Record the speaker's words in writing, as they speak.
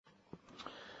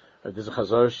There's a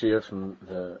Chazor Shir from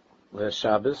the last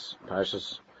Shabbos,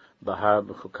 Parashas Bahar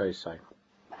B'Chukai.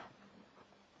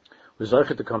 We're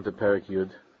zeicher to come to Perek Yud.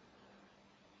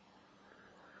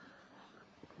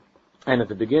 And at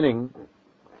the beginning,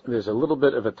 there's a little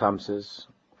bit of a tamsis,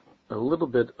 a little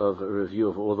bit of a review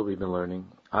of all that we've been learning.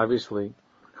 Obviously,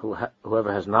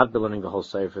 whoever has not been learning the whole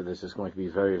Sefer, this is going to be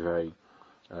very, very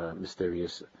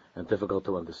mysterious and difficult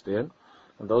to understand.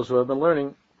 And those who have been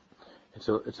learning,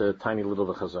 it's a tiny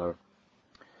little chazar.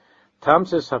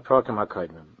 Tamsis haprakim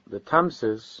hakaidmim. The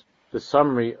tamsis, the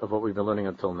summary of what we've been learning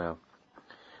until now.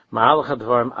 Ma'al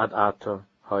chadvarim ad ata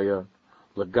haya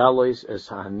legalois es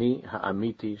ha'ani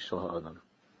ha'amiti shel ha'adam.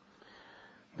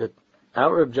 That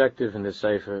our objective in this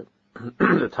sefer,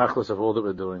 the tachlis of all that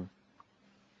we're doing,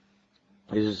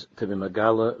 is to be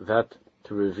magala, that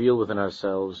to reveal within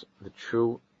ourselves the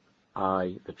true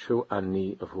I, the true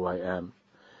ani of who I am.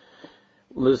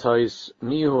 Lizhais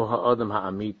mihu ha'adam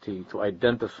ha'amiti, to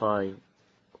identify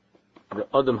the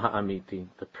adam ha'amiti,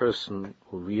 the person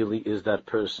who really is that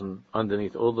person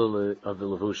underneath all of the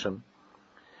levushim.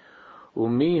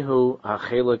 Umihu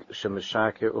ha'chelik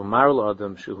shemeshaker umar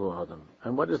adam shuhu adam.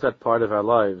 And what is that part of our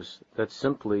lives that's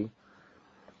simply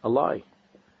a lie,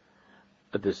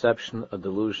 a deception, a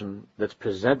delusion that's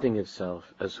presenting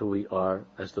itself as who we are,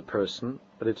 as the person,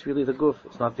 but it's really the guf.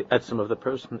 It's not the etzem of the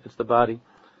person, it's the body.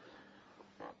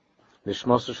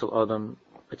 Nishmasa shel adam,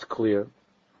 it's clear.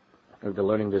 We've been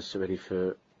learning this already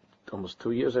for almost 2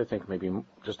 years, I think, maybe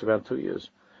just around 2 years.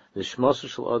 Nishmasa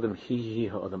shel adam hi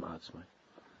ha'adam atzmai.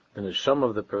 The neshama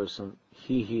of the person,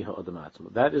 hi ha'adam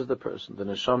atzmai. That is the person. The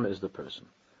neshama is the person.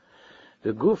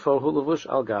 The gufo hu levush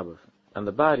al gabav, and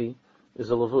the body is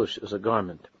a levush, is a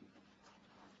garment.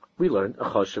 We learned a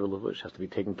choshev levush has to be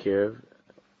taken care of,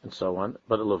 and so on,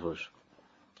 but a levush,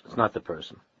 it's not the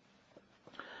person.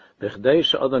 In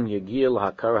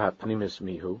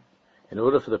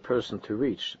order for the person to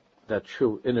reach that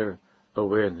true inner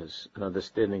awareness and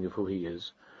understanding of who he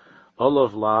is,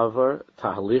 olav lavar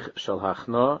tahlich shel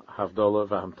hachna havdalah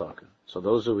v'hamtaka. So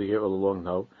those who are here all along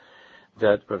know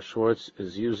that Rav Schwartz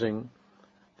is using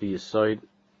the side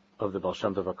of the Baal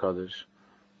Shem Tov HaKadosh,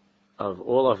 of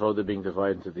all avodah being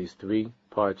divided into these 3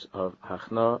 parts of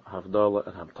hachna, havdalah,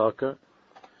 and hamtaka,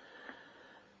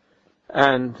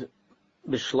 and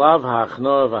Bishlav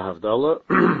ha'achna v'havdalah,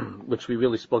 which we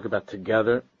really spoke about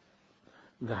together,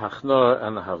 the hachna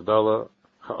and the havdalah,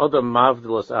 ha'adam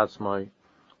mavdilas atzmai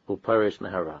u'parish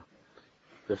mehara.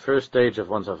 The first stage of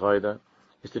one's avodah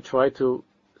is to try to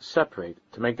separate,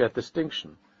 to make that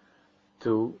distinction,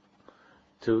 to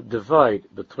divide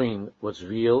between what's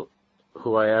real,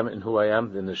 who I am and who I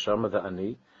am, the neshama, the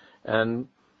ani, and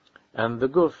the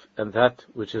guf, and that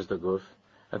which is the guf,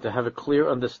 and to have a clear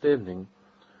understanding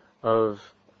of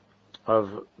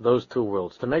those 2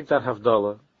 worlds, to make that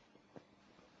havdalah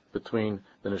between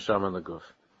the neshama and the guf.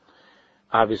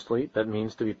 Obviously, that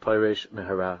means to be peiresh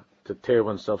mehara, to tear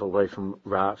oneself away from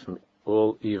ra, from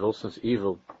all evil, since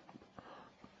evil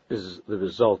is the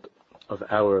result of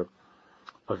our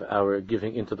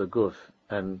giving into the guf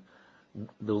and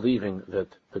believing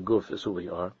that the guf is who we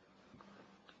are,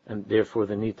 and therefore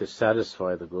the need to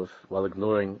satisfy the guf while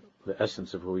ignoring the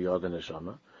essence of who we are, the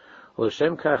neshama. Now,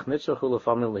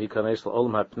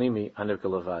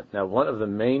 one of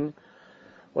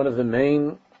the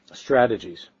main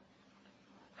strategies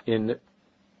in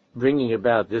bringing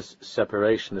about this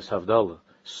separation, this havdalah,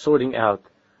 sorting out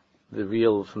the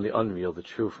real from the unreal, the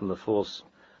true from the false,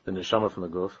 the neshama from the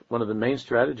guf, one of the main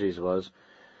strategies was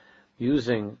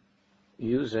using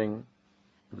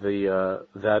the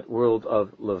that world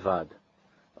of levad,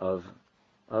 of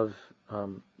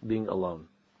being alone.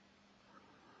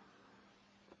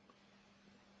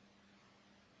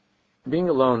 Being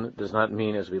alone does not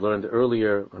mean, as we learned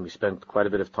earlier when we spent quite a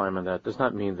bit of time on that, does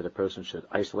not mean that a person should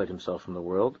isolate himself from the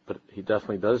world, but he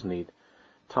definitely does need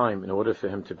time in order for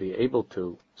him to be able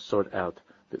to sort out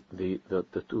the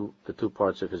 2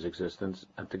 parts of his existence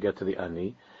and to get to the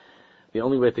ani. The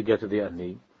only way to get to the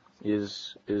ani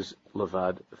is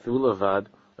levad. Through levad,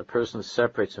 a person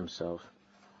separates himself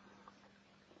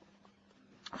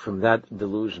from that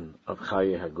delusion of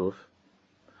chaye haguf.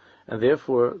 And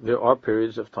therefore, there are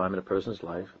periods of time in a person's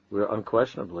life where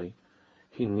unquestionably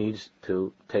he needs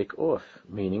to take off,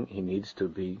 meaning he needs to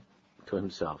be to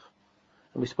himself.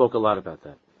 And we spoke a lot about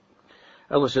that.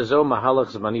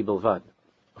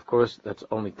 Of course, that's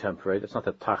only temporary. That's not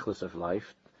the tachlis of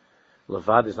life.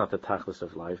 Levad is not the tachlis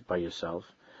of life by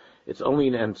yourself. It's only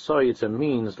an ensoi, it's a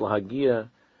means, lahagia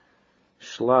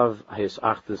shlav his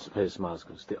achtus his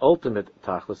mazgus. The ultimate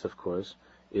tachlis, of course,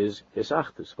 is his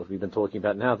achdus, what we've been talking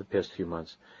about now the past few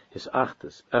months. His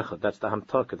achdus, echad, that's the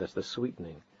hamtaka, that's the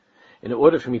sweetening. In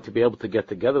order for me to be able to get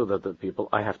together with other people,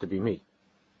 I have to be me.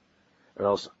 Or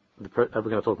else, we're going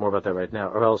to talk more about that right now,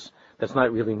 or else that's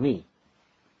not really me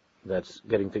that's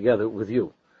getting together with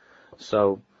you.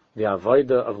 So, the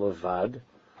avodah of levad,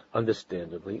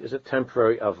 understandably, is a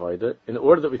temporary avodah, in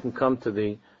order that we can come to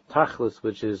the tachlis,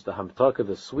 which is the hamtaka,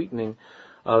 the sweetening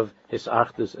of his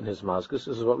achdus and his mazgus.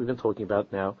 This is what we've been talking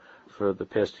about now for the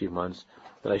past few months,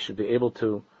 that I should be able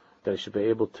to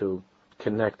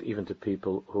connect even to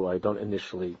people who I don't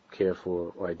initially care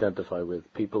for or identify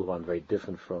with, people who I'm very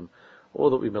different from,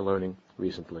 all that we've been learning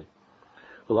recently.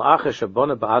 After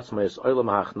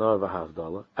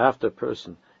a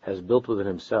person has built within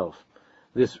himself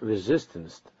this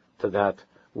resistance to that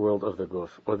world of the guf,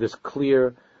 or this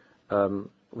clear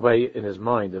way in his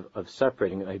mind of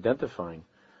separating and identifying,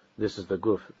 this is the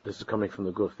guf, this is coming from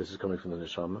the guf, this is coming from the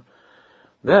neshama,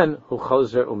 then hu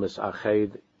chozer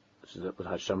u'misached, which is what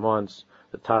Hashem wants,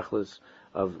 the tachlis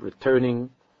of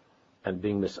returning and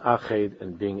being misached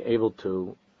and being able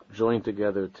to join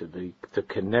together, to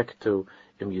connect to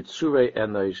im yitzurei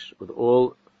enosh, with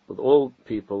all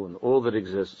people and all that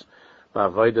exists,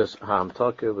 ba'avodas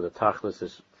ha'hamtaka, with the tachlis,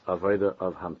 this avodah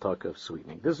of hamtaka, of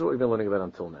sweetening. This is what we've been learning about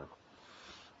until now.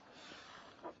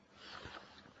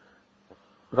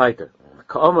 Weiter.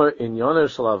 Ka'omer in yoner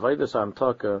shel avodas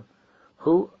hamtaka,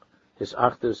 hu his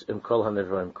achdus im kol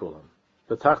hanevraim kulam.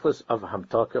 The tachlis of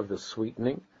hamtaka, of the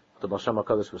sweetening, the Baal Shem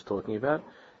HaKadosh was talking about,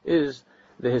 is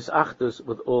the his achdus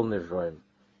with all nivraim,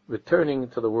 returning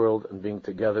to the world and being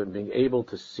together and being able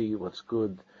to see what's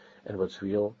good and what's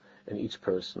real in each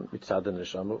person, mitzad and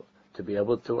neshama, to be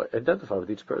able to identify with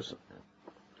each person.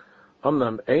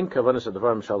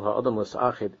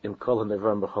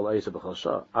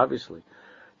 Obviously,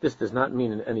 this does not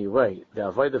mean in any way, the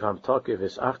avodah of hamtaka,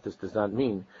 his achdus, does not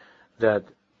mean that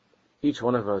each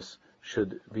one of us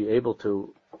should be able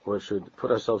to, or should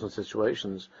put ourselves in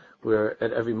situations where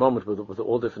at every moment with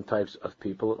all different types of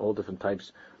people and all different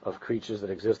types of creatures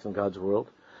that exist in God's world.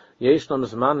 There are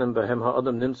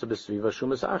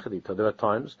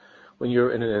times when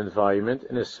you're in an environment,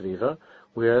 in a sviva,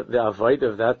 where the avodah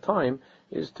of that time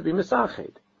is to be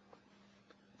misached,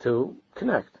 to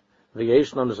connect. And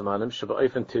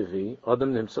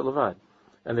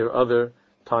there are other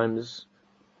times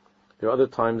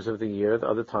of the year, the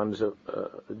other times of,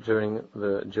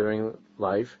 during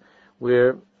life,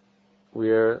 where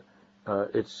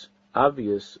it's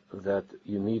obvious that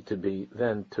you need to be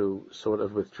then to sort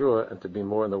of withdraw and to be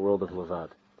more in the world of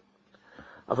levad.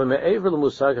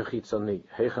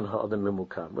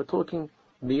 We're talking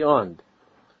beyond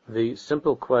the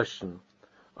simple question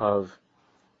of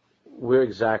where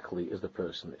exactly is the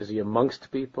person. Is he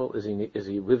amongst people? Is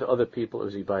he with other people? Or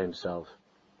is he by himself?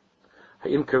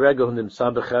 Is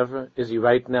he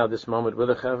right now, this moment, with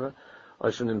a chaver? Or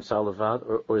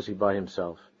is he by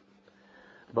himself?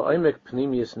 On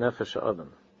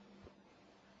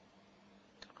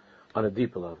a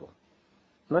deeper level.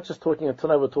 I'm not just talking, until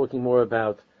now we're talking more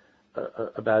about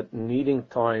needing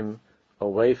time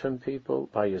away from people,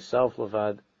 by yourself,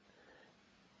 levad,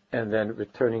 and then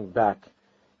returning back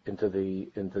into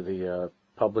the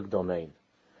public domain.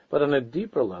 But on a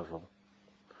deeper level,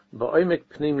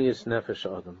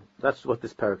 that's what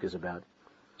this parak is about.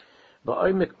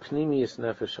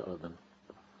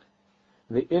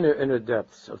 The inner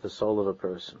depths of the soul of a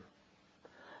person.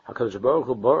 HaKadosh Baruch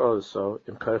Hu also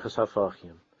in Koyches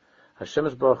HaFachim.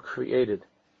 Hashem Baruch created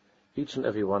each and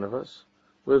every one of us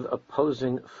with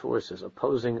opposing forces,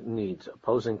 opposing needs,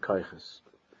 opposing koyches.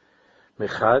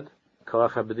 Mechad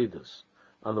koach habedidus.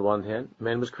 On the one hand,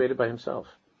 man was created by himself.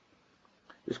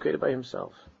 He was created by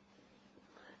himself.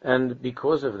 And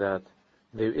because of that,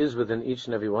 there is within each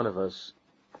and every one of us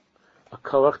a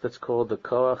koach that's called the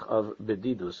koach of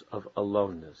bedidus, of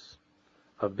aloneness,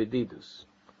 of bedidus.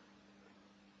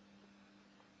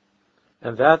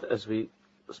 And that, as we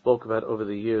spoke about over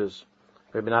the years,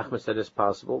 Rabbi Nachman said is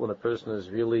possible when a person is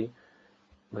really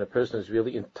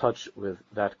in touch with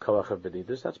that koach of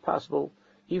bedidus. That's possible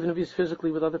even if he's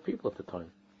physically with other people at the time.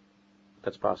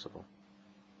 That's possible.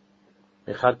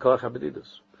 Echad koach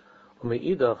habedidus.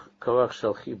 Umeidach koach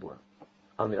shel chibur.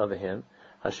 On the other hand,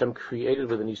 Hashem created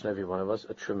within each and every one of us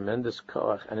a tremendous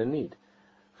koach and a need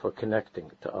for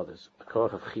connecting to others. A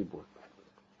koach of chibur.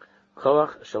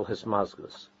 Koach shel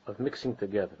hismazgus, of mixing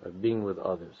together, of being with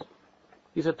others.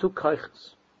 These are two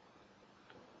koachs.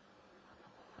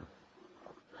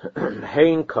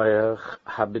 Hein koach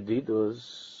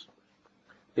habedidus.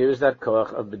 There is that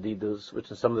koach of bedidus, which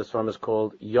in some of this form is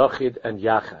called yochid and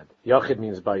yachad. Yochid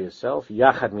means by yourself,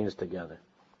 yachad means together.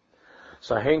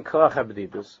 So hein koach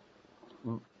habedidus,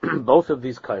 both of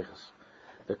these koachs,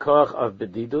 the koach of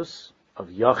bedidus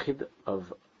yachid,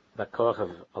 of the koach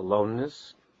of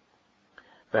aloneness,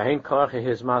 v'hein koach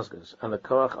his mazgas, and the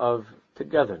koach of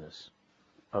togetherness,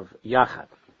 of yachad.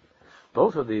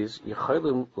 Both of these,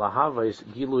 yicholim lahavais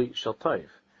gilui shel tov.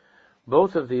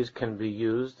 Both of these can be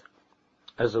used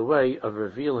as a way of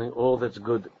revealing all that's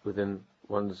good within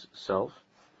one's self,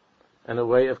 and a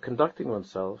way of conducting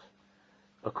oneself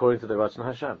according to the Ratzon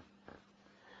Hashem.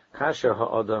 Kasher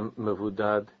ha'adam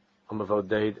mevudad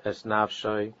u'mevoded es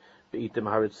nafshay be'itim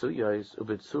haritzuyos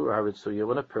u'bitzur haritzuyah.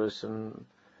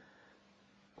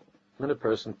 When a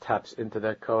person taps into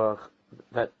that koach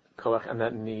and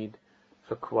that need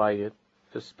for quiet,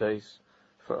 for space,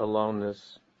 for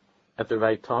aloneness, at the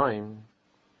right time,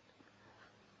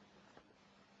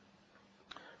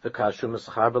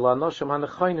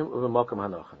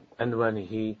 and when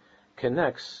he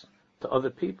connects to other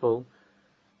people,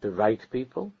 the right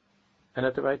people, and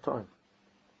at the right time.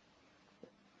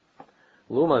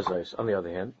 Lumazos, on the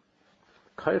other hand,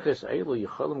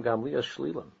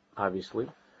 obviously,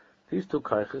 these two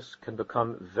kaiches can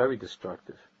become very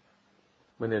destructive.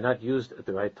 When they're not used at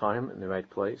the right time, in the right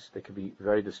place, they can be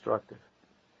very destructive.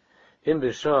 If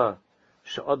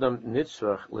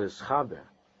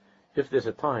there's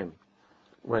a time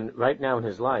when right now in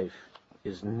his life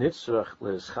is nitzrach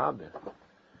le'eschaber,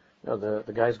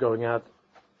 the guy's going out,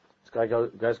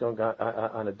 guy's going out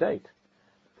on a date.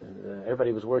 And,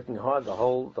 everybody was working hard. The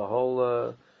whole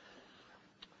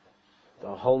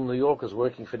New York was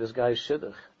working for this guy's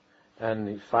shidduch,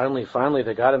 and finally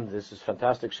they got him. This is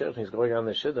fantastic shidduch. He's going on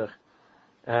the shidduch,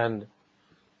 and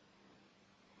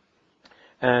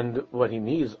what he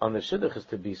needs on the shidduch is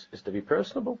to be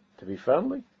personable, to be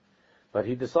friendly. But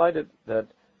he decided that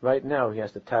right now he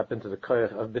has to tap into the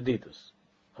koyach of bedidus,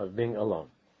 of being alone,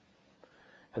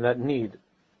 and that need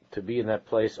to be in that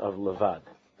place of levad.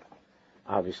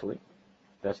 Obviously,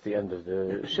 that's the end of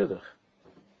the shidduch.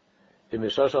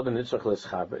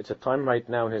 It's a time right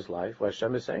now in his life where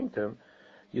Hashem is saying to him,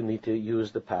 you need to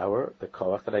use the power, the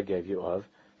koach that I gave you of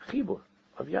chibur,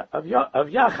 of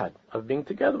yachad, of being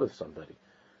together with somebody,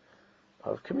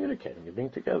 of communicating, of being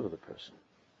together with a person.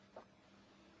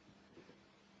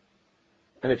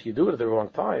 And if you do it at the wrong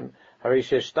time, then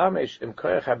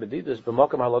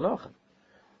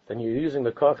you're using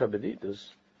the koach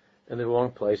habedidus in the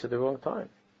wrong place at the wrong time.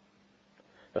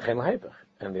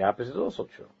 And the opposite is also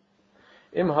true.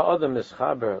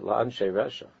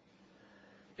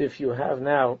 If you have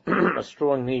now a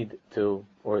strong need to,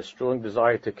 or a strong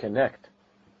desire to connect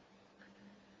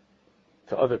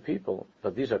to other people,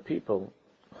 but these are people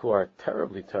who are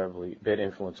terribly, terribly bad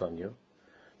influence on you.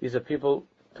 These are people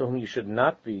to whom you should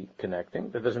not be connecting.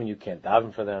 That doesn't mean you can't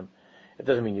daven for them. It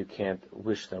doesn't mean you can't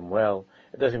wish them well.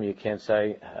 It doesn't mean you can't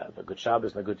say, have a good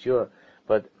Shabbos and a good Yur.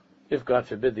 But if, God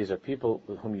forbid, these are people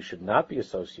with whom you should not be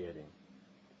associating,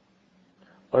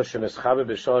 or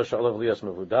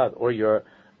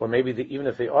maybe even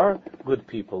if they are good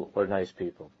people or nice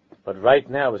people, but right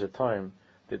now is a time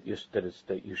that you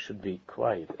should be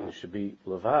quiet, you should be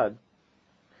levad,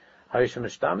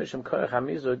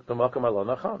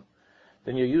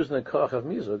 then you're using the koach of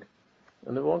mizug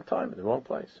in the wrong time, in the wrong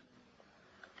place.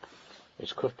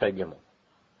 It's kuf pei gimel.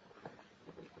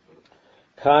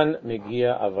 Kan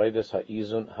migia avodas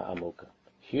ha'izun ha'amuka.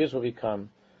 Here's where we come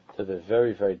to the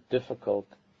very, very difficult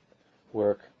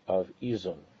work of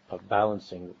izun, of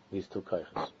balancing these two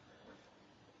koachos.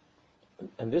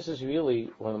 And this is really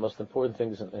one of the most important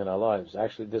things in our lives.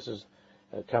 Actually, this is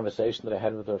a conversation that I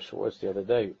had with Rav Schwartz the other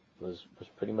day, was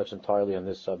pretty much entirely on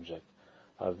this subject,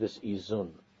 of this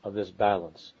izun, of this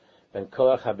balance, and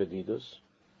koach habedidus,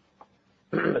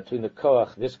 between the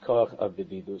koach, this koach of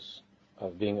bedidus,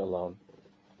 of being alone.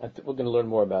 And we're going to learn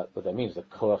more about what that means, the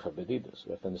koach of bedidus.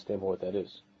 We have to understand more what that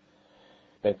is.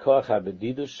 Ben koach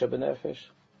habedidus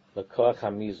shebenefesh, the koach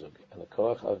hamizug, and the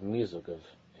koach of mizug, of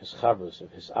his chabrus,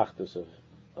 of his achdus,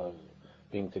 of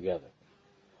being together.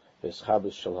 His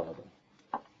chabrus shel ha'adam.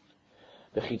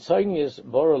 The chitzonius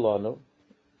borolanu,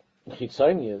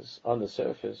 chitzonius on the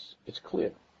surface, it's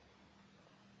clear.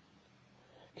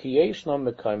 There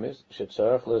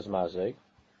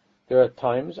are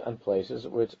times and places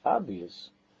where it's obvious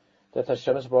that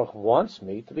Hashem Baruch wants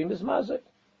me to be mizmazek.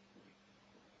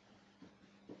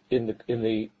 In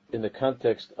the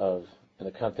context of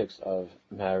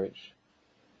marriage,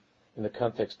 in the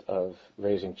context of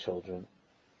raising children,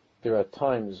 there are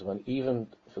times when even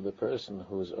for the person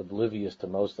who is oblivious to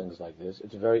most things like this,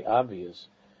 it's very obvious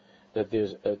that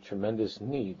there's a tremendous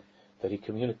need that he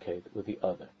communicate with the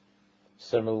other.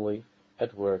 Similarly,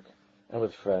 at work and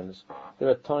with friends, there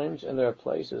are times and there are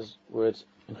places where it's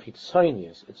in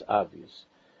chitzonius, it's obvious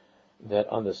that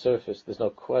on the surface there's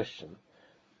no question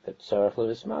that tzarech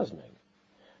lehismazmeg.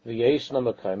 V'yesh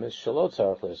namakayim shelo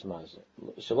tzarech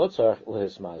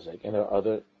lehismazeg. And there are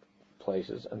other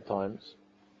places and times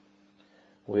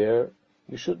where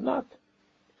you should not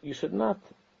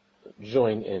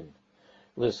join in.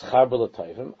 L'schaber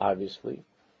l'tayvim, obviously.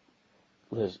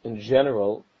 In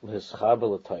general, l'schaber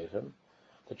l'tayvim,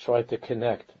 to try to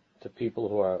connect to people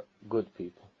who are good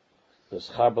people.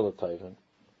 L'schaber l'tayvim,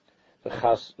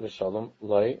 v'chas v'shalom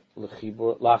loy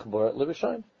l'chibur lachbor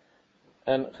l'rishayin,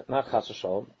 and not chas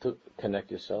v'shalom, to connect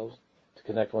yourselves, to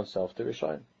connect oneself to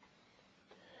rishayin.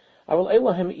 But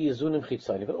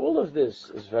all of this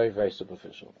is very, very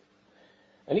superficial.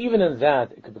 And even in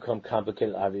that, it could become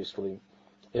complicated, obviously,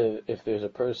 if there's a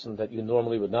person that you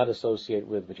normally would not associate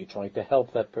with, but you're trying to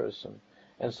help that person,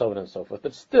 and so on and so forth.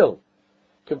 But still,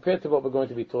 compared to what we're going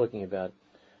to be talking about,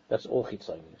 that's all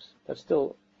chitzonius. That's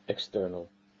still external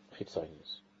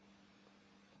chitzonius.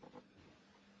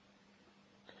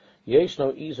 Yesh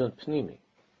no izun pnimi,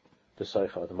 the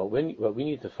Seicha Adam. What we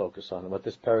need to focus on, and what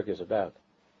this parak is about,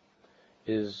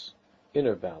 is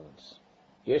inner balance.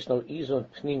 Yesh no izun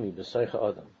pnimi b'Seicha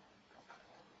Adam.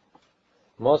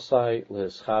 Mosai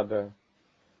le'eschaber,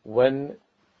 when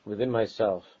within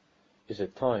myself is a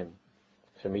time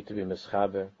for me to be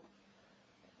mischaber,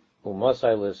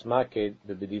 u'mosai le'esmaked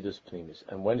b'bedidus pnimis,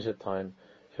 and when is it time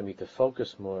for me to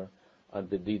focus more on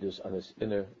bedidus, on this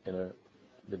inner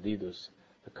bedidus,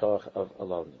 the koch of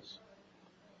aloneness.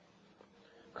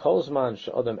 Kol zman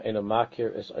she'adam eino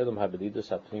makir es adam habedidus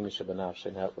ha'pnimis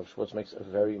shebenafshe. Now, Rav Schwartz makes a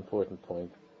very important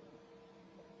point.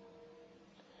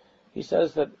 He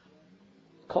says that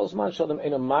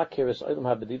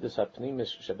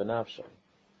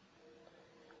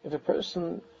if a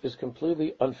person is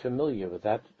completely unfamiliar with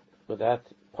that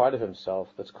part of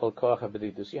himself that's called koach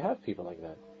habedidus, you have people like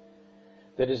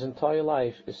that his entire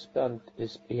life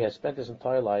he has spent his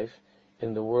entire life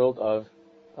in the world of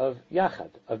yachad,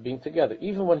 of being together.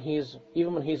 Even when he's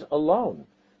alone,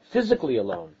 physically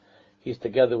alone, he's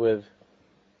together with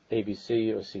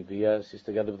ABC or CBS. He's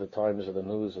together with the Times or the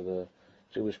News or the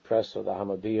Jewish Press or the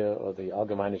Hamadiyah or the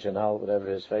Allgemeine Journal, whatever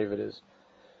his favorite is.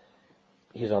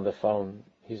 He's on the phone.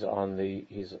 He's on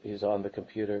the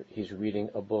computer. He's reading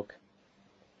a book.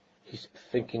 He's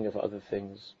thinking of other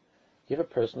things. You have a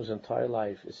person whose entire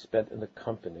life is spent in the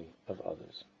company of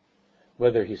others,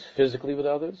 whether he's physically with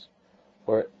others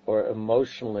or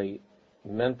emotionally,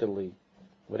 mentally,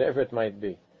 whatever it might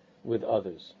be, with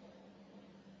others.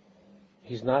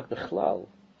 He's not bichlal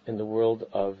in the world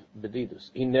of bedidus.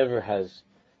 He never has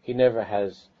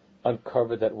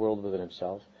uncovered that world within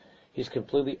himself. He's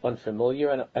completely unfamiliar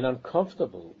and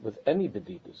uncomfortable with any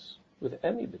bedidus. Now,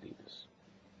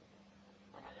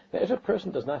 if a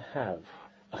person does not have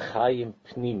a chayim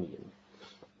pnimiyim,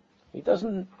 he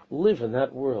doesn't live in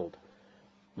that world,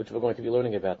 which we're going to be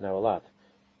learning about now a lot.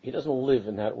 He doesn't live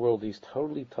in that world. He's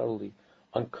totally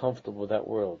uncomfortable with that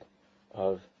world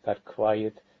of that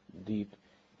quiet, deep,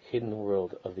 hidden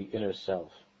world of the inner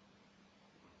self.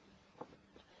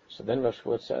 So then Rav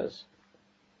Schwartz says,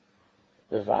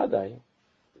 "Bevadai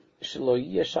shelo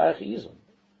yeh shayach izun."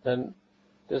 Then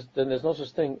there's no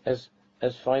such thing as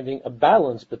finding a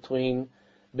balance between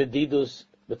bedidus,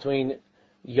 between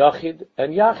yachid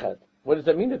and yachad. What does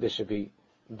that mean that there should be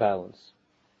balance?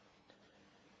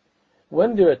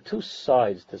 When there are two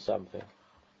sides to something,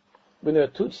 when there are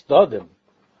two tzdadim,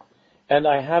 and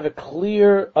I have a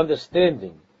clear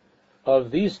understanding of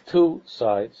these two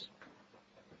sides,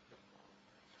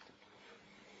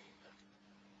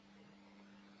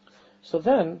 so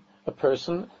then a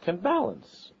person can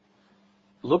balance.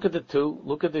 Look at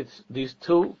these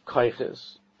two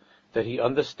kaiches that he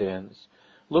understands.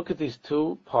 Look at these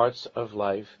two parts of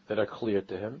life that are clear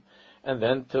to him, and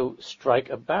then to strike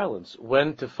a balance,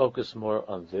 when to focus more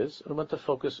on this and when to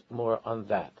focus more on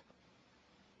that.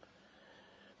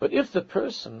 But if the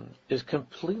person is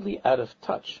completely out of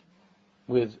touch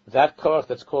with that koach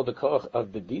that's called the koach of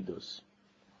bedidus,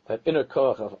 that inner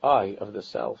koach of I, of the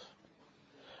self,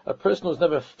 a person who's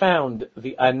never found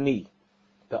the ani,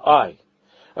 the I,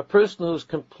 a person who's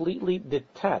completely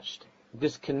detached,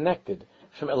 disconnected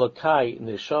from Elokai,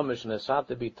 Neshamish,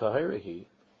 Nesata B'Tahirahi,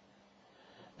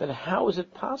 then how is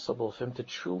it possible for him to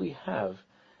truly have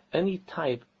any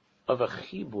type of a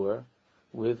chibur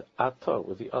with Ato,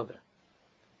 with the other?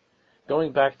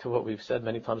 Going back to what we've said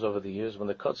many times over the years, when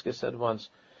the Kotzker said once,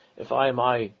 if I am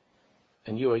I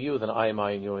and you are you, then I am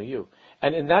I and you are you.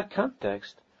 And in that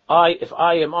context, if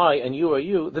I am I and you are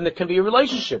you, then there can be a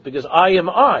relationship, because I am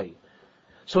I.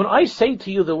 So when I say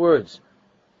to you the words,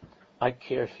 I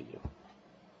care for you,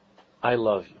 I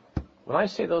love you, when I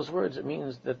say those words, it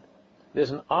means that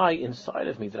there's an I inside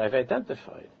of me that I've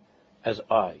identified. as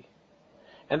I.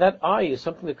 And that I is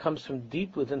something that comes from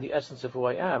deep within the essence of who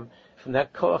I am, from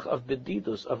that koach of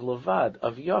bedidus, of lovad,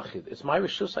 of yochid. It's my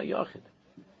reshus ha-yochid.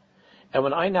 And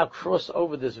when I now cross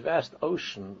over this vast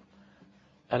ocean,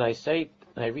 and I say,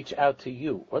 and I reach out to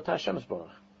you, or to Hashem's Baruch,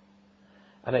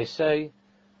 and I say,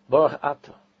 Baruch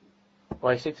Ata,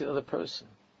 or I say to the other person,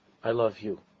 I love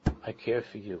you, I care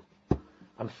for you,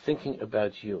 I'm thinking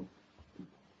about you.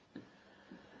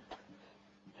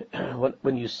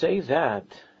 When you say that,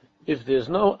 if there's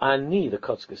no ani, the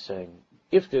Kotzk is saying,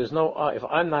 if there's no I, if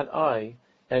I'm not I,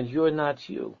 and you're not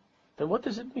you, then what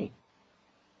does it mean?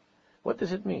 What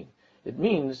does it mean? It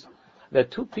means that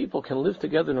two people can live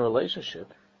together in a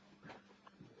relationship.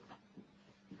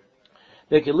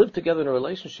 They can live together in a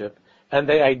relationship, and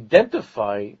they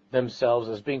identify themselves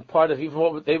as being part of even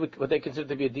what they consider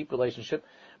to be a deep relationship.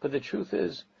 But the truth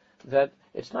is that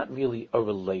it's not really a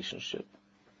relationship.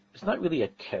 It's not really a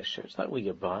kesher. It's not really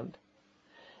a bond.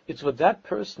 It's with that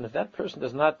person. If that person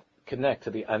does not connect to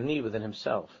the ani within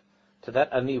himself, to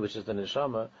that ani which is the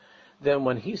neshama, then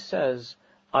when he says,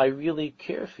 I really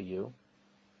care for you,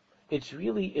 it's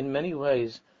really in many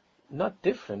ways not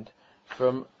different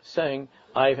from saying,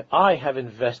 I have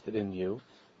invested in you.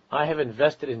 I have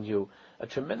invested in you a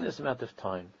tremendous amount of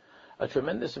time, a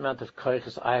tremendous amount of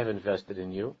koiches I have invested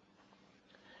in you,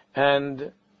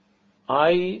 and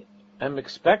I am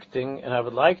expecting, and I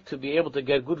would like to be able to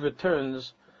get good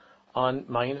returns on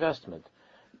my investment.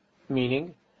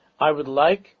 Meaning, I would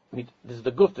like, this is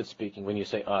the guf that's speaking when you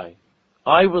say I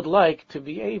would like to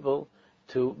be able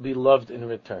to be loved in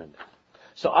return.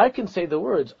 So I can say the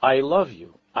words, I love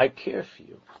you, I care for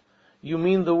you, you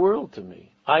mean the world to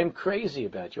me, I'm crazy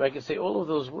about you. I can say all of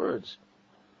those words.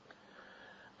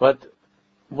 But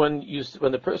when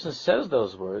the person says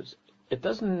those words, it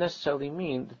doesn't necessarily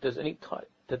mean that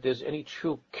there's any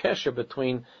true kesher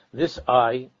between this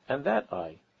I and that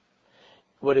I.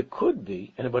 What it could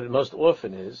be, and what it most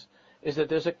often is that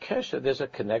there's a kesher, there's a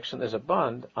connection, there's a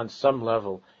bond on some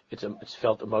level. It's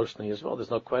felt emotionally as well.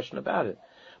 There's no question about it.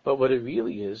 But what it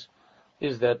really is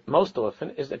that most often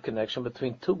is the connection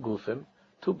between two gufim,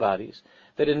 two bodies,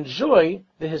 that enjoy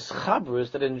the hischabrus,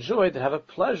 that have a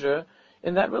pleasure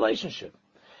in that relationship.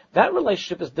 That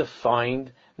relationship is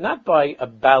defined not by a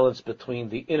balance between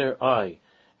the inner I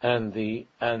and the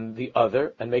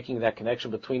other, and making that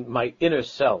connection between my inner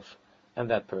self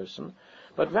and that person,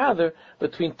 but rather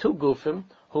between two gufim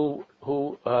who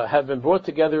have been brought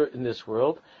together in this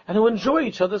world and who enjoy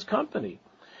each other's company.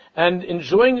 And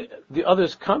enjoying the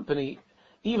other's company,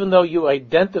 even though you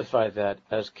identify that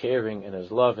as caring and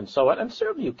as love and so on, and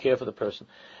certainly you care for the person.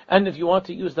 And if you want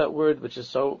to use that word, which is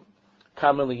so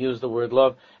commonly used, the word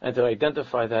love, and to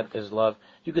identify that as love,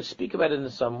 you could speak about it in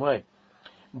some way.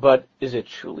 But is it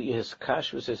truly his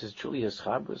kashrus? Is it truly his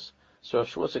chabrus? So Rav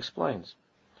Schwartz explains,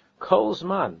 Kol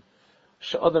zman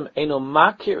she'adam eino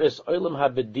makir es olam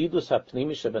habedidus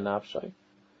hapnimi shebenafshay.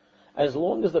 As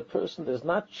long as the person does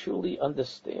not truly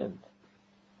understand,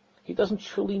 he doesn't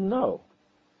truly know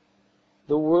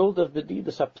the world of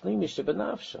bedidus hapnimi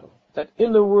shebenafshay, that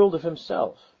inner world of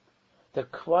himself, the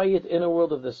quiet inner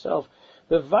world of the self,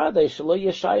 the vadei shelo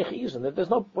yeshayich izin. That there's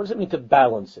no. What does it mean to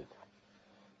balance it?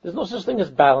 There's no such thing as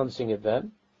balancing it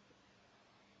then.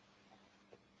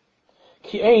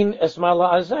 Ki ein es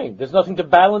mala azain. There's nothing to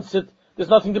balance it. There's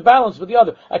nothing to balance with the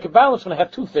other. I can balance when I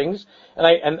have two things,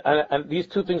 and these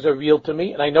two things are real to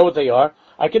me, and I know what they are.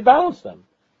 I can balance them.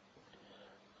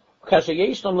 When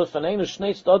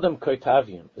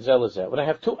I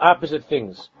have two opposite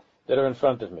things that are in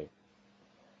front of me,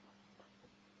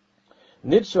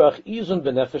 then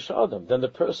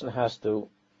the person has to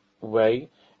weigh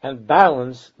and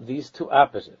balance these two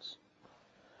opposites.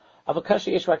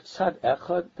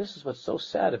 This is what's so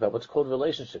sad about what's called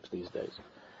relationships these days.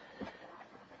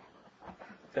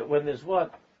 That when there's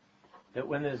only,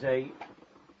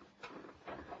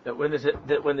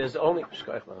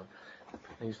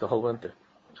 I used the whole winter.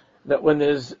 That when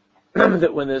there's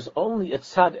only a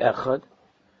tzad echad,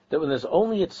 and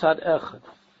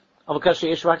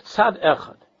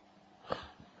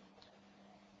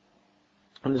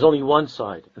there's only one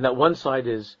side, and that one side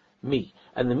is me,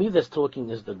 and the me that's talking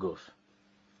is the guf.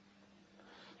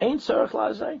 Ain't tzarech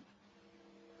la'azay.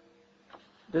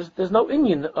 There's no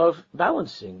inyan of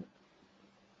balancing.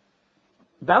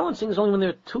 Balancing is only when there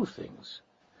are two things.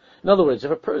 In other words,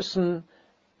 if a person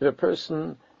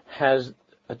has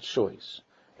a choice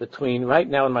between right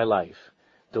now in my life,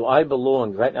 do I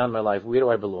belong right now in my life? Where do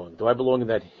I belong? Do I belong in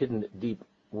that hidden, deep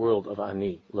world of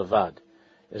ani, levad?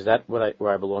 Is that where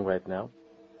I belong right now?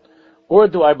 Or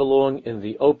do I belong in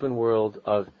the open world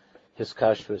of his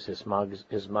kashrus, his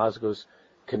mazgus,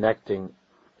 connecting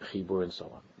chibur, and so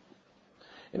on.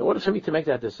 In order for me to make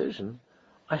that decision,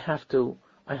 I have to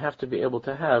be able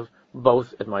to have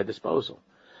both at my disposal.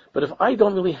 But if I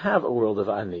don't really have a world of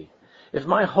ani, if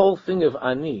my whole thing of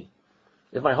ani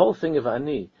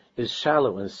is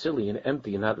shallow and silly and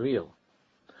empty and not real,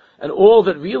 and all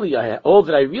that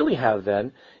I really have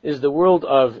then is the world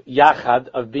of yachad,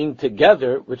 of being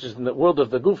together, which is in the world of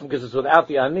the guf, because it's without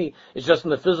the ani, it's just in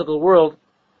the physical world,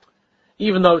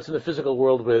 even though it's in the physical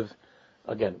world with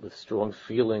strong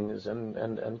feelings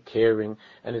and caring,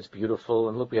 and it's beautiful,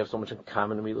 and look, we have so much in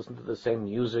common, and we listen to the same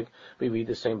music, we read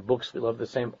the same books, we love the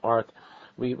same art,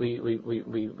 we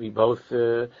both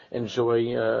enjoy,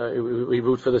 we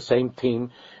root for the same team,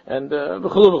 and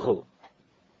v'chulu.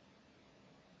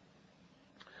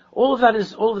 All of that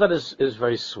is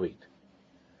very sweet.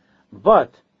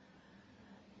 But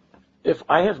if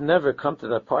I have never come to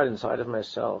that part inside of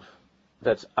myself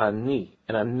that's ani,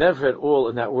 and I'm never at all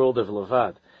in that world of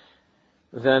levad,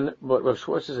 then what Rav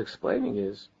Schwartz is explaining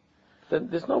is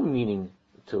that there's no meaning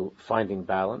to finding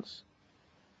balance.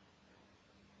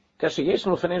 There's only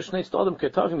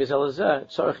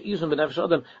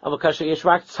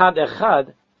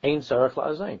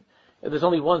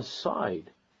one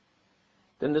side.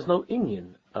 Then there's no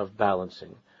inyan of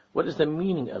balancing. What is the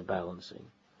meaning of balancing?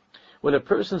 When a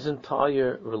person's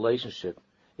entire relationship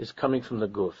is coming from the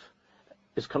guf,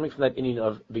 is coming from that inyan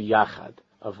of biyachad,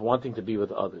 of wanting to be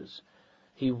with others.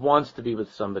 He wants to be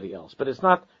with somebody else. But it's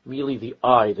not really the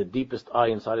I, the deepest I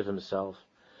inside of himself.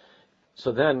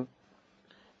 So then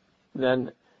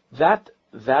that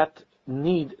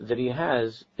need that he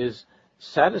has is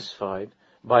satisfied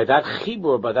by that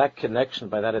chibur, by that connection,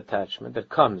 by that attachment that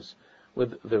comes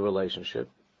with the relationship.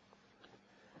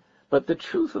 But the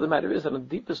truth of the matter is that on the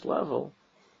deepest level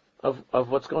of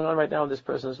what's going on right now in this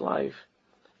person's life,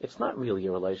 it's not really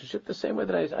a relationship. The same way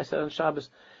that I said on Shabbos,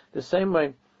 the same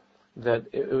way that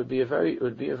it would be a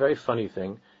very funny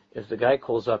thing if the guy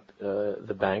calls up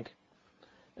the bank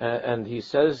and he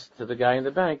says to the guy in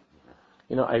the bank,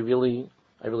 I really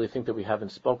think that we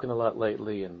haven't spoken a lot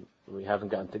lately, and we haven't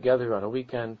gotten together on a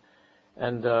weekend,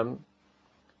 and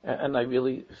I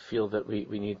really feel that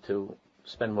we need to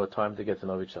spend more time to get to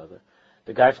know each other.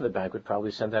 The guy from the bank would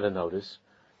probably send out a notice,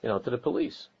 to the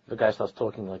police. The guy starts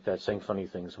talking like that, saying funny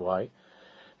things. Why?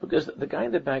 Because the guy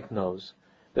in the bank knows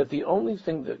that the only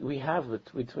thing that we have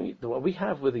what we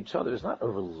have with each other is not a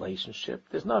relationship.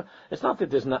 It's not that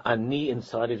there's an ani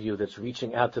inside of you that's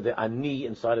reaching out to the ani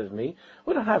inside of me.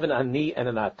 We don't have an ani and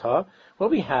an atah. What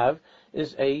we have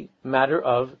is a matter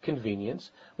of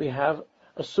convenience. We have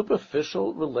a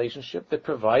superficial relationship that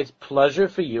provides pleasure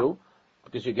for you,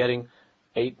 because you're getting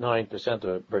 8-9%,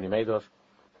 or Bernie Madoff,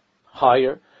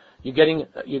 higher. You're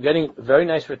getting very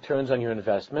nice returns on your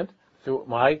investment through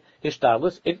my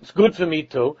hishtadlus. It's good for me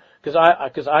too, because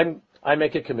I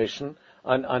make a commission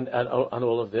on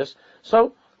all of this.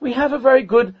 So we have a very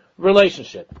good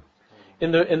relationship.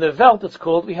 In the Welt, it's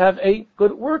called, we have a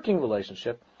good working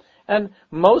relationship. And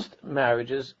most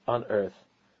marriages on earth,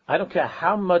 I don't care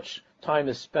how much time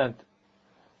is spent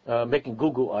making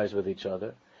Google eyes with each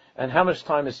other, and how much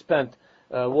time is spent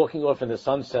walking off in the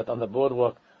sunset on the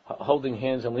boardwalk, holding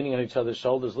hands and leaning on each other's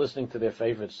shoulders, listening to their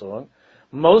favorite song.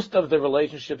 Most of the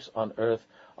relationships on earth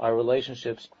are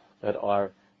relationships that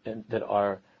are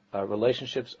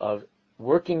relationships of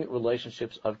working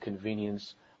relationships of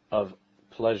convenience, of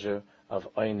pleasure, of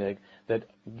eineg,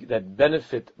 that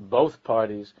benefit both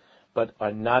parties, but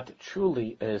are not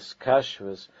truly as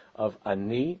kashrus of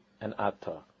ani and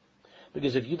atah.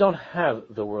 Because if you don't have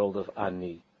the world of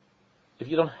ani, if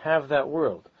you don't have that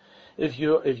world, if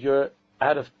you're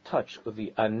out of touch with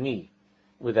the ani,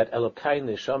 with that Elokai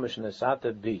Neshama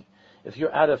Nesata Bi, if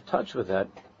you're out of touch with that,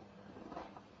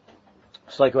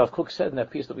 it's like Rav Kook said in that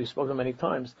piece that we've spoken many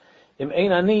times, Im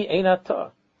Ein Ani, Ein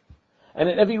Atah. And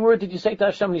in every word that you say to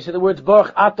Hashem, you say the words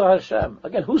Baruch Atah Hashem.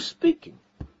 Again, who's speaking?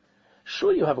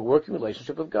 Sure, you have a working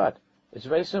relationship with God. It's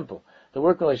very simple. The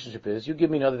working relationship is, you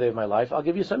give me another day of my life, I'll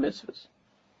give you some mitzvahs.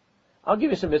 I'll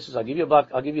give you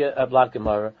a block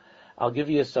Gemara, I'll give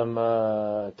you some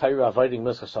Torah avoiding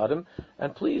Milchasadim,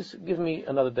 and please give me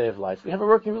another day of life. We have a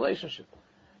working relationship,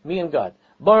 me and God.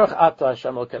 Baruch Atah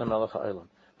Hashem Elokeinu Melech HaOlam.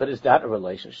 But is that a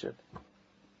relationship?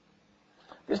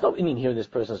 There's no meaning here in this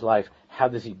person's life. How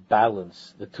does he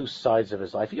balance the two sides of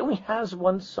his life? He only has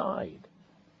one side.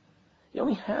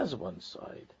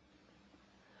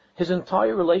 His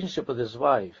entire relationship with his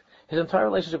wife, his entire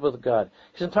relationship with God,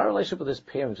 his entire relationship with his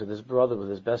parents, with his brother, with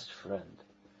his best friend.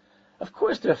 Of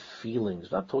course there are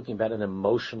feelings. We're not talking about an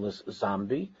emotionless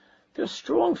zombie. There are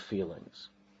strong feelings.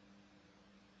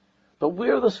 But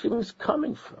where are those feelings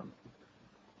coming from?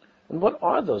 And what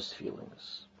are those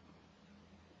feelings?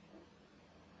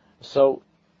 So,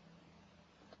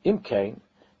 imkein,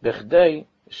 bechdei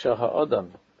shaha'adam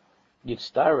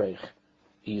yitztarech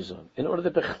izon. In order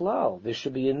that bechlal, there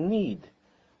should be a need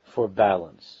for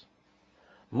balance.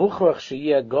 Muchrach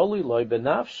sheyeh goli loy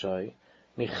benafshay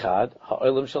michad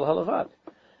ha'olam shel halavad.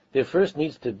 There first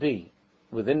needs to be,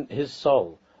 within his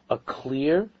soul, a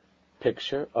clear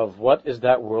picture of what is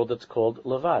that world that's called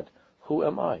levad. Who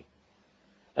am I?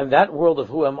 And that world of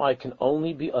who am I can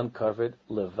only be uncovered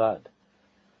levad,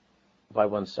 by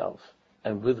oneself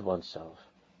and with oneself.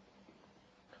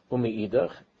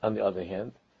 Umi'idach, on the other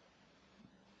hand,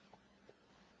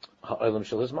 ha'olam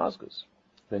shel his mazgus.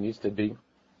 There needs to be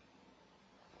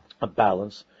a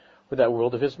balance with that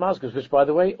world of his mazgus, which, by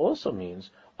the way, also means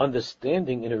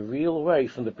understanding in a real way,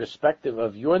 from the perspective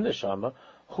of your neshama,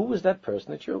 who is that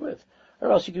person that you're with.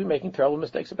 Or else you could be making terrible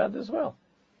mistakes about it as well.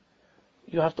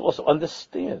 You have to also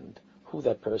understand who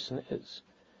that person is.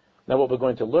 Now, what we're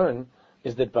going to learn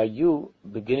is that by you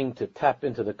beginning to tap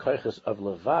into the koiches of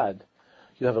levad,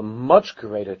 you have a much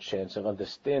greater chance of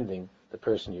understanding the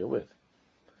person you're with.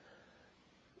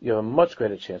 You have a much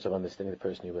greater chance of understanding the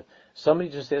person you're with. Somebody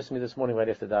just asked me this morning right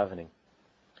after davening,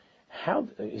 how,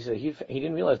 he said he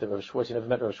didn't realize that Rav Schwartz, he never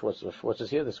met Rav Schwartz. Rav Schwartz is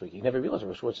here this week. He never realized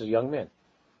Rav Schwartz is a young man.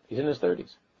 He's in his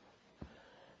 30s.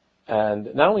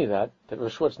 And not only that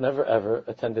Rav Schwartz never ever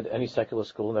attended any secular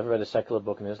school, never read a secular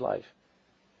book in his life.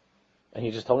 And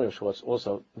he just told me Rav Schwartz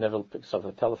also never picked up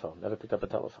a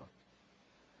telephone.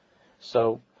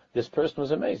 So this person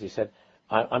was amazed. He said,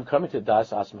 I'm coming to Das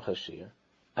Asmach Shir,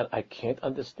 and I can't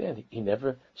understand. He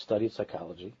never studied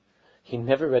psychology. He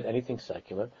never read anything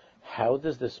secular. How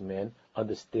does this man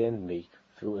understand me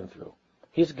through and through?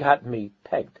 He's got me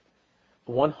pegged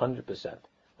 100%.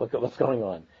 Look at what's going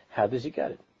on. How does he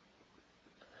get it?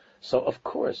 So, of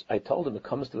course, I told him it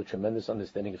comes to a tremendous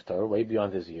understanding of Torah, way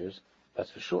beyond his years.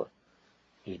 That's for sure.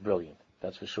 He's brilliant.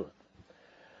 That's for sure.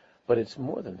 But it's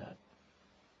more than that.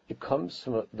 It comes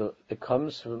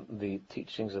from the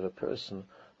teachings of a person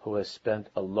who has spent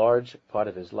a large part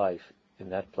of his life in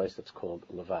that place that's called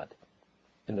Levad,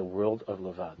 in the world of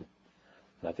Levad.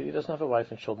 Not that he doesn't have a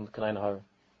wife and children, K'nai Nahar.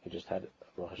 He just had,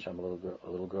 Baruch Hashem, a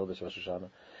little girl this Rosh Hashanah.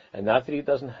 And not that he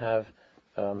doesn't have,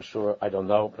 I'm sure, I don't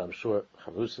know, but I'm sure,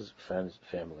 Chavruses, friends,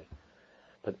 family.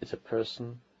 But it's a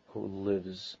person who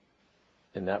lives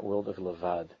in that world of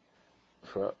Levad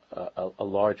for a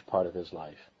large part of his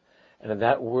life. And in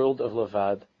that world of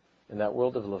Levad,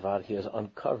 he has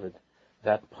uncovered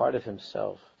that part of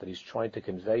himself that he's trying to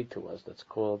convey to us, that's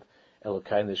called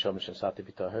Elokai Neshama Shensati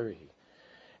B'Taharihi.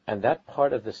 And that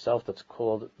part of the self that's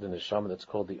called the Neshama, that's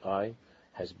called the I,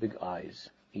 has big eyes,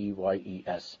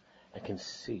 E-Y-E-S, and can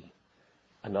see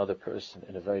another person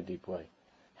in a very deep way,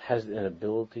 has an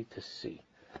ability to see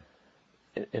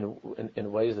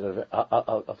in ways that are,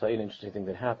 I'll tell you an interesting thing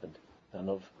that happened. I don't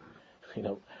know if,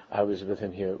 I was with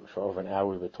him here for over an hour.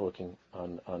 We were talking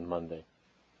on Monday.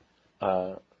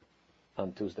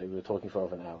 On Tuesday, we were talking for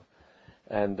over an hour,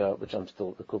 and which I'm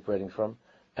still recuperating from.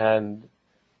 And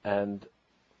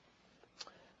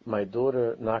my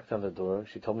daughter knocked on the door.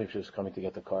 She told me she was coming to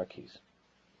get the car keys.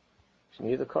 She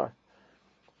needed the car.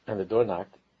 And the door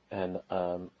knocked, and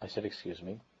I said, "Excuse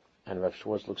me." And Rav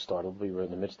Schwartz looked startled. We were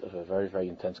in the midst of a very, very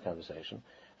intense conversation.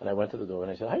 And I went to the door,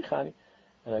 and I said, "Hi, Chani."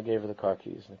 And I gave her the car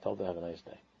keys, and I told her to have a nice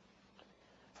day.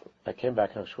 I came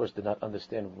back, and Rav Schwartz did not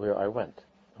understand where I went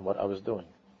and what I was doing.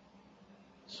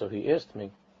 So he asked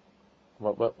me,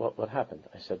 what happened?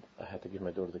 I said, I had to give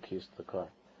my daughter the keys to the car.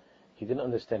 He didn't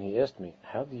understand. He asked me,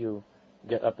 how do you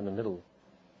get up in the middle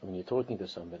when you're talking to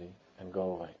somebody and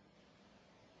go away?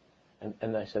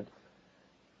 And I said,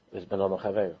 there's Benonu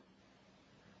Chaveru.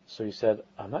 So he said,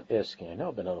 I'm not asking, I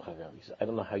know Benonu Chaveru. He said, I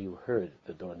don't know how you heard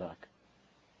the door knock.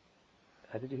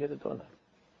 How did you hear the door knock?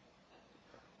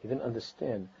 He didn't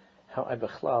understand how I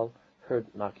Bechlal heard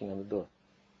knocking on the door.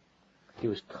 He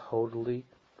was totally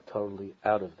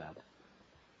out of that,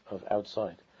 of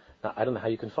outside. Now, I don't know how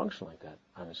you can function like that,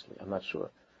 honestly. I'm not sure.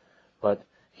 But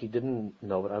he didn't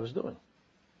know what I was doing.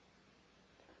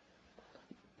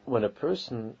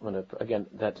 Again,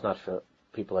 that's not for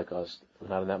people like us. We're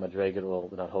not in that madrega at all.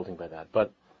 We're not holding by that.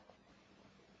 But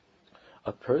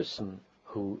a person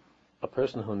who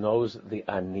knows the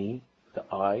ani, the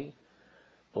I,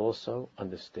 also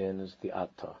understands the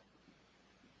atta,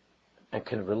 and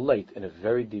can relate in a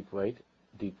very deep way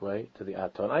to the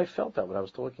atta. And I felt that when I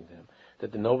was talking to him,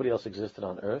 that nobody else existed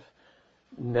on earth,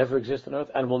 never existed on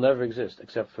earth, and will never exist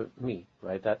except for me,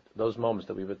 right? Those moments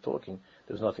that we were talking,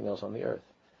 there was nothing else on the earth.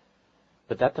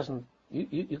 But that doesn't,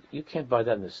 you can't buy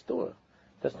that in the store.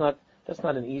 That's not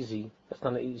an easy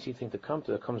thing to come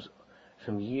to. It comes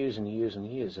from years and years and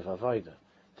years of Avaida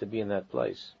to be in that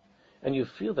place. And you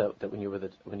feel that when you're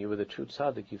with a true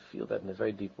tzaddik, you feel that in a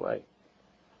very deep way.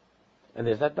 And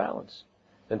there's that balance.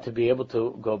 Then to be able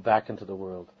to go back into the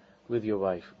world with your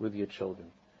wife, with your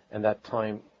children, and that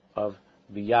time of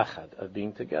biyachad, of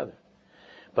being together.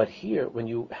 But here, when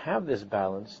you have this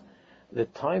balance, the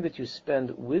time that you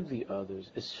spend with the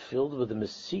others is filled with the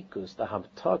mesikus, the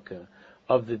hamtaka,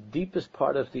 of the deepest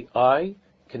part of the I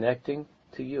connecting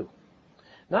to you.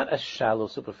 Not a shallow,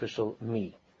 superficial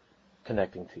me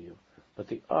connecting to you, but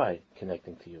the I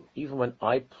connecting to you. Even when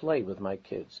I play with my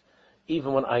kids,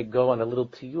 even when I go on a little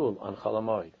tiyul on Chol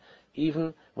HaMoed,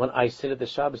 even when I sit at the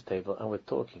Shabbos table and we're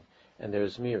talking, and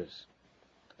there's mirrors.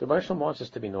 The Marshal wants us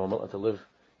to be normal and to live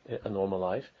a normal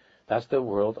life. That's the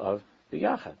world of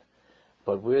biyachad.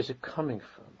 But where is it coming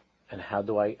from? And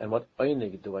what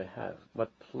einig do I have?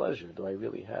 What pleasure do I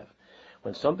really have?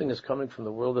 When something is coming from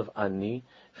the world of ani,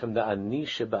 from the ani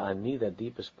sheba ani, that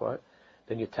deepest part,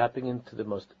 then you're tapping into the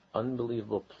most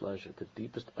unbelievable pleasure, the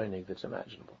deepest einig that's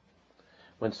imaginable.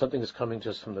 When something is coming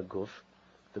just from the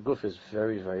guf is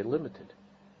very, very limited.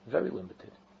 Very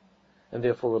limited. And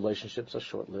therefore relationships are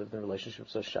short-lived and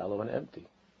relationships are shallow and empty.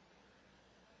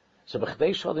 So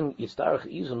b'chdei shadim yitzdarach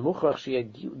izun muchrach sheyeh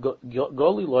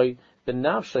goli loy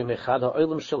benavshay mechad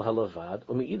ha'olam shel halavad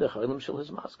u'meidach ha'olam shel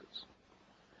hismazgus.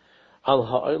 Al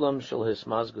ha'olam shel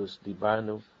hismazgus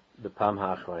dibarnu b'pam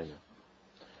ha'achrayna.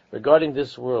 Regarding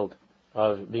this world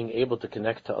of being able to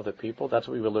connect to other people, that's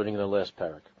what we were learning in the last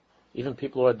parak. Even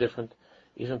people who are different,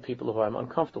 even people who I'm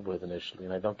uncomfortable with initially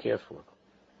and I don't care for.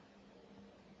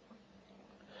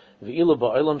 V'ilu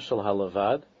ba'olam shel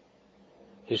halavad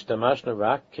Hishtamashna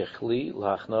rak kechli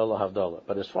lachna lahavdala.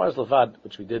 But as far as Levad,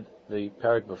 which we did the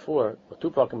parak before, or two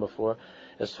parakim before,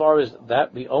 as far as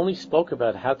that, we only spoke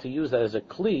about how to use that as a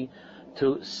kli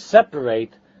to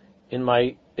separate in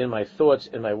my thoughts,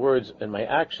 in my words, in my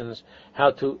actions,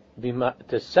 how to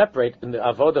separate in the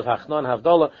avod of hachna and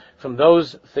havdala from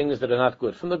those things that are not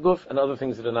good, from the guf and other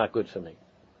things that are not good for me,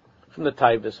 from the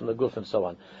taivas, from the guf, and so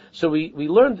on. So we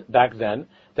learned back then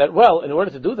that, well, in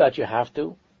order to do that, you have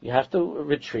to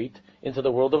retreat into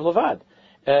the world of Levad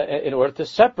in order to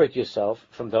separate yourself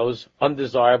from those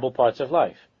undesirable parts of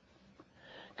life.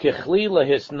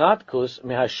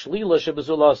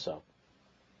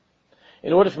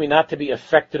 In order for me not to be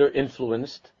affected or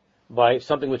influenced by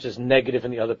something which is negative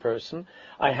in the other person,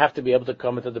 I have to be able to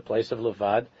come into the place of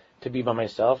Levad, to be by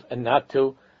myself, and not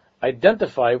to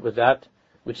identify with that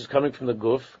which is coming from the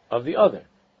guf of the other.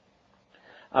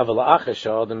 But once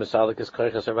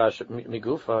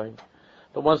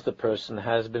the person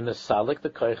has been misalik the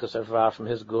koiches avra from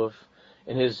his guf,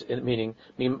 meaning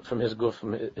from his guf,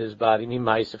 from his body,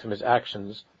 mimaisa from his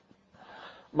actions,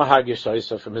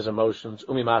 mahargishaisa from his emotions,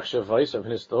 umimachshavaisa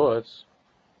from his thoughts,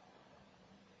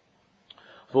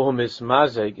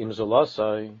 v'humismazeg im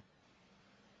zolasai,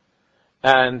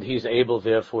 and he's able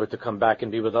therefore to come back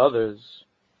and be with others.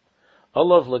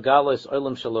 Olav legalis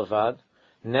olam shalavad.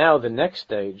 Now the next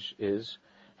stage is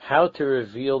how to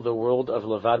reveal the world of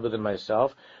Levad within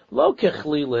myself. Lo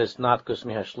kechlilis natkus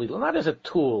mihashlila, not as a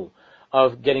tool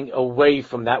of getting away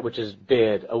from that which is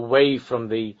bad, away from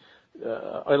the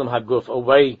olam haguf,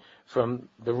 away from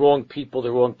the wrong people,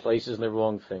 the wrong places, and the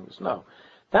wrong things. No,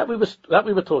 that we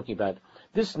were talking about.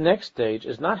 This next stage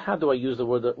is not how do I use the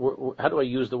world of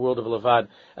Levad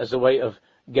as a way of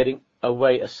getting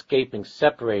away, escaping,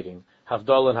 separating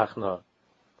havdal and hachna.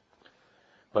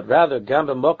 But rather,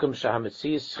 gamba mokum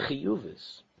shahamitzias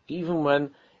chiyuvis, even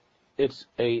when it's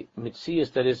a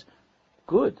mitzias that is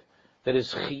good, that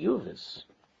is chiyuvis.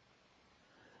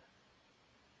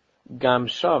 Gam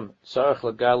sham tzarich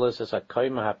legalis as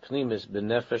hakayma hapnimis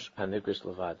benefesh hanigris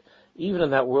levad. Even in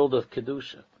that world of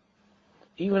kedusha,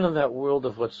 even in that world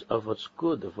of what's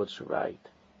good, of what's right.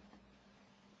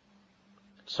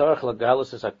 Tzarich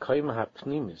legalis as hakayma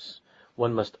hapnimis.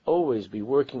 One must always be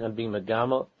working on being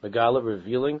megala,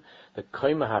 revealing the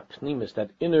kaima hapnimis,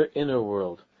 that inner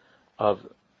world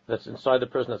that's inside the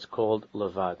person, that's called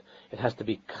Levad. It has to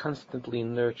be constantly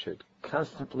nurtured,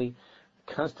 constantly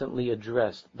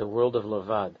addressed, the world of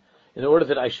Levad, in order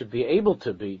that I should be able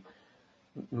to be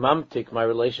mamtik, my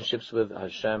relationships with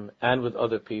Hashem and with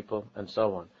other people and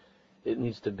so on. It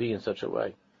needs to be in such a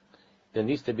way. There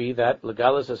needs to be that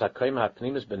legalis as hakaima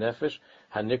hapnimis benefesh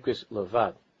hanikris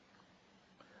Levad.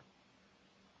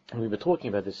 And we were talking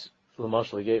about this.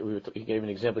 Marshall, he gave an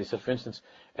example. He said, for instance,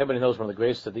 everybody knows one of the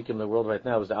greatest tzaddikim in the world right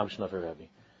now is the Am Shnover Rebbe.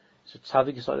 So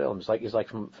tzaddik Yisrael, he's like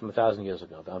from 1,000 years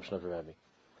ago, the Am Shnover Rebbe.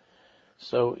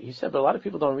 So he said, but a lot of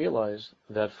people don't realize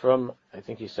that from, I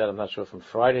think he said, I'm not sure, from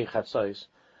Friday Chatzos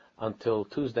until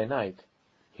Tuesday night,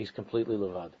 he's completely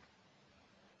Levad.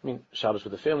 I mean, Shabbos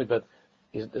with the family, but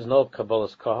There's no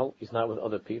Kabbalah's Kahal. He's not with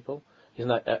other people. He's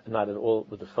not at all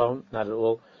with the phone. Not at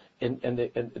all. And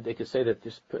they could say that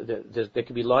they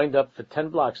could be lined up for 10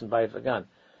 blocks in Bayit Vagan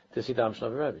to see the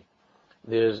Amshnav Rebbe.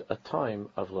 There's a time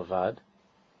of Levad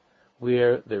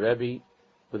where the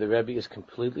Rebbe is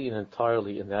completely and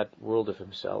entirely in that world of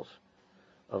himself,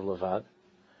 of Levad,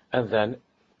 and then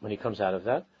when he comes out of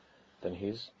that, then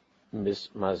he's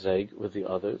mismazeg with the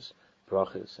others,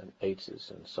 brachas and eitzes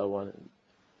and so on.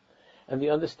 And the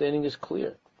understanding is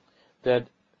clear that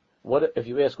if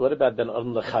you ask, what about Ben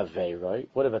Adam Lechavei, right?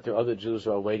 What about the other Jews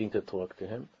who are waiting to talk to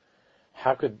him?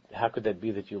 How could that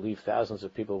be that you leave thousands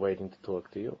of people waiting to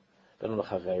talk to you? Ben Adam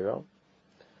Lechavei.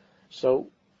 So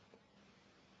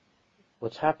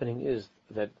what's happening is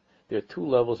that there are two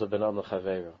levels of Ben Adam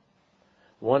Lechavei.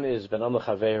 One is Ben Adam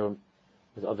Lechavei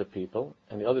with other people,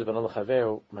 and the other is Ben Adam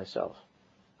Lechavei myself.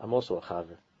 I'm also a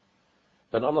chaver.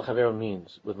 Ben Adam Lechavei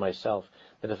means with myself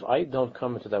that if I don't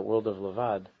come into that world of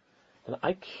Levad, then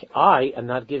I am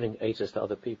not giving access to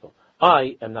other people.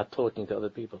 I am not talking to other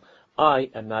people. I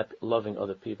am not loving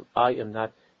other people. I am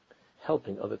not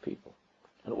helping other people.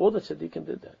 And all the tzaddikim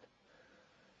did that.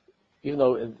 Even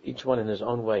though each one in his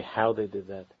own way, how they did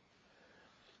that.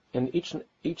 And each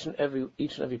and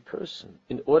every person,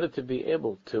 in order to be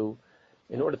able to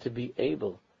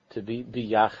be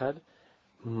biyachad,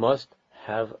 must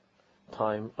have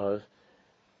time of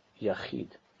yachid,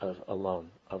 of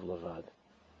alone, of levad.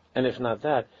 And if not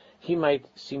that, he might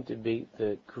seem to be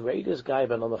the greatest guy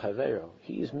Ben Adam Lechavei.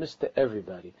 He is Mr.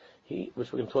 Everybody.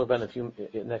 Which we're going to talk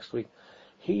about next week.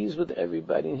 He's with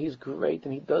everybody, and he's great,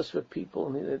 and he does for people,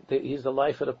 and he's the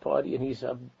life of the party, and he's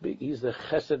the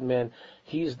chesed man.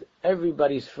 He's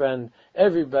everybody's friend.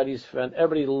 Everybody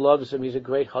loves him. He's a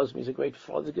great husband. He's a great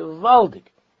father.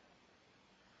 Gewaldig.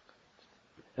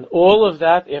 And all of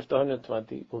that after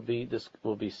 120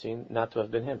 will be seen not to have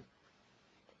been him,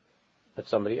 but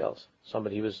somebody else.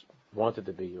 Somebody he wanted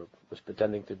to be, or was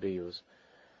pretending to be.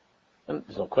 And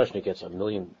there's no question he gets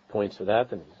 1,000,000 points for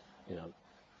that, and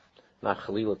not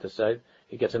Chalila to say,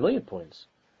 he gets 1,000,000 points.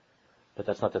 But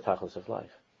that's not the tachlis of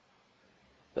life.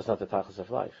 That's not the tachlis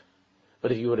of life.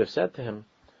 But if you would have said to him,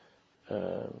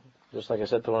 just like I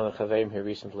said to one of the Chaveim here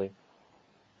recently,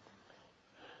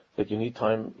 that you need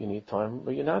time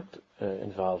where you're not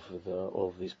involved with all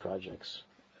of these projects.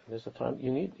 There's a time,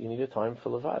 you need a time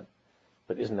for Levad.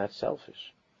 But isn't that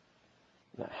selfish?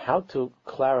 Now, how to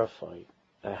clarify,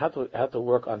 how to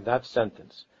work on that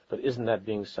sentence, but isn't that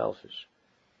being selfish?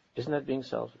 Isn't that being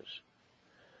selfish?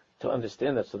 To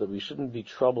understand that so that we shouldn't be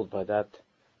troubled by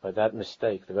that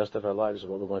mistake the rest of our lives of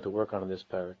what we're going to work on in this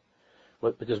parak.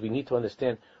 Because we need to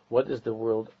understand what is the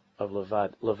world of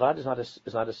Levad. Levad is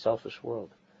not a selfish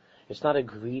world. It's not a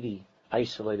greedy,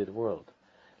 isolated world.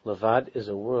 Levad is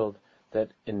a world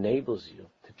that enables you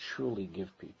to truly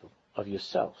give people of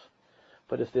yourself.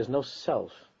 But if there's no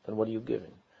self, then what are you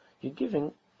giving? You're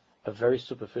giving a very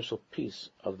superficial piece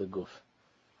of the guf,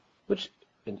 which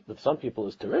with some people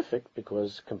is terrific,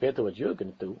 because compared to what you're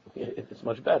going to do, it's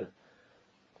much better.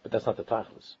 But that's not the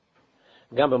tachlis.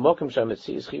 Gam b'mokim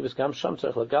she'ametzias chivus gam sham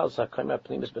tzarich legal zakayim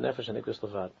ha'pnimis b'nefesh ha'nikus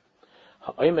levad.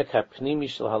 Ha'omek ha'pnimi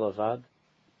shel ha'levad,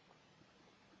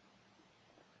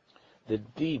 the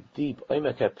deep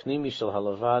omek ha'pnimi shel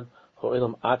ha'levad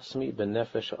ha'olam atzmi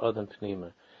b'nefesh ha'odam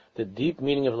pnima. The deep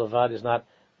meaning of levad is not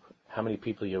how many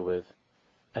people you're with.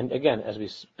 And again, as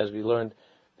we learned,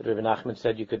 that Rebbe Nachman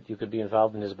said you could be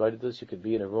involved in his Hisbodedus, you could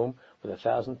be in a room with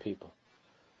 1,000 people,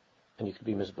 and you could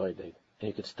be misboded, and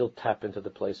you could still tap into the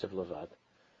place of Levad.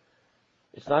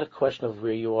 It's not a question of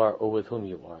where you are or with whom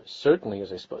you are. Certainly,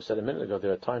 as I said a minute ago,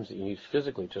 there are times that you need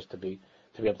physically just to be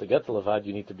able to get to Levad,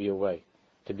 you need to be away,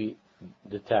 to be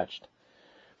detached.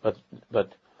 But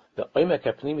the Omek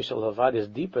HaPnimi Shel Levad is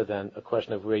deeper than a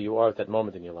question of where you are at that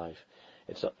moment in your life.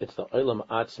 It's the Olam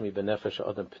Atzmi B'Nefesh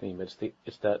Adam Pnim.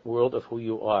 It's that world of who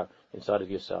you are inside of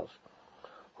yourself.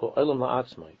 Olam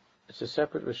La'atzmi. It's a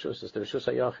separate Rishus. It's the Rishus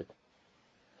HaYachid.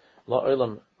 La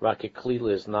Olam Raki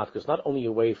Klila is not, because not only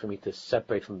a way for me to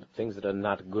separate from things that are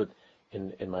not good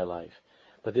in my life,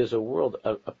 but there's a world,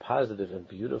 a positive and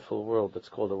beautiful world that's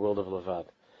called the world of Levad.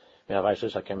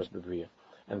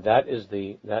 And that is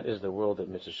the world that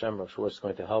Mr. Shem Schwartz is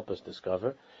going to help us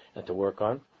discover and to work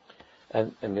on.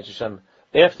 And Mr. Shem,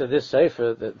 after this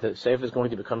Sefer, the Sefer is going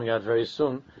to be coming out very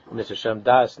soon, Mr. Shem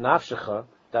Das Nafshecha,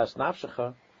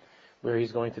 where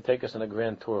he's going to take us on a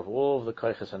grand tour of all of the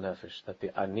Koiches HaNefesh that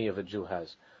the Ani of a Jew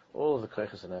has. All of the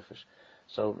Koiches HaNefesh.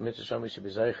 So, Mr. Shem, we should be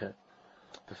Zeiche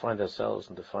to find ourselves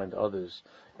and to find others,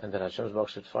 and that Hashem's Baruch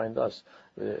should find us.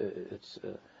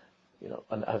 An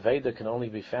Aveda can only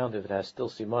be found if it has still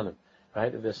Simonim,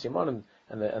 right? If there's Simonim,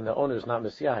 and the owner is not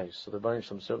Messiah, so the Baruch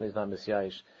Shalom certainly is not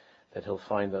Messiah that he'll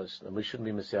find us, and we shouldn't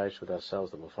be Messiah with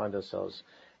ourselves, that we'll find ourselves,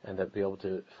 and that be able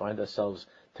to find ourselves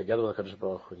together with HaKadosh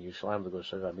Baruch Hu in Yerushalayim, the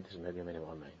Goshen, Amitis, and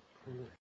Amen.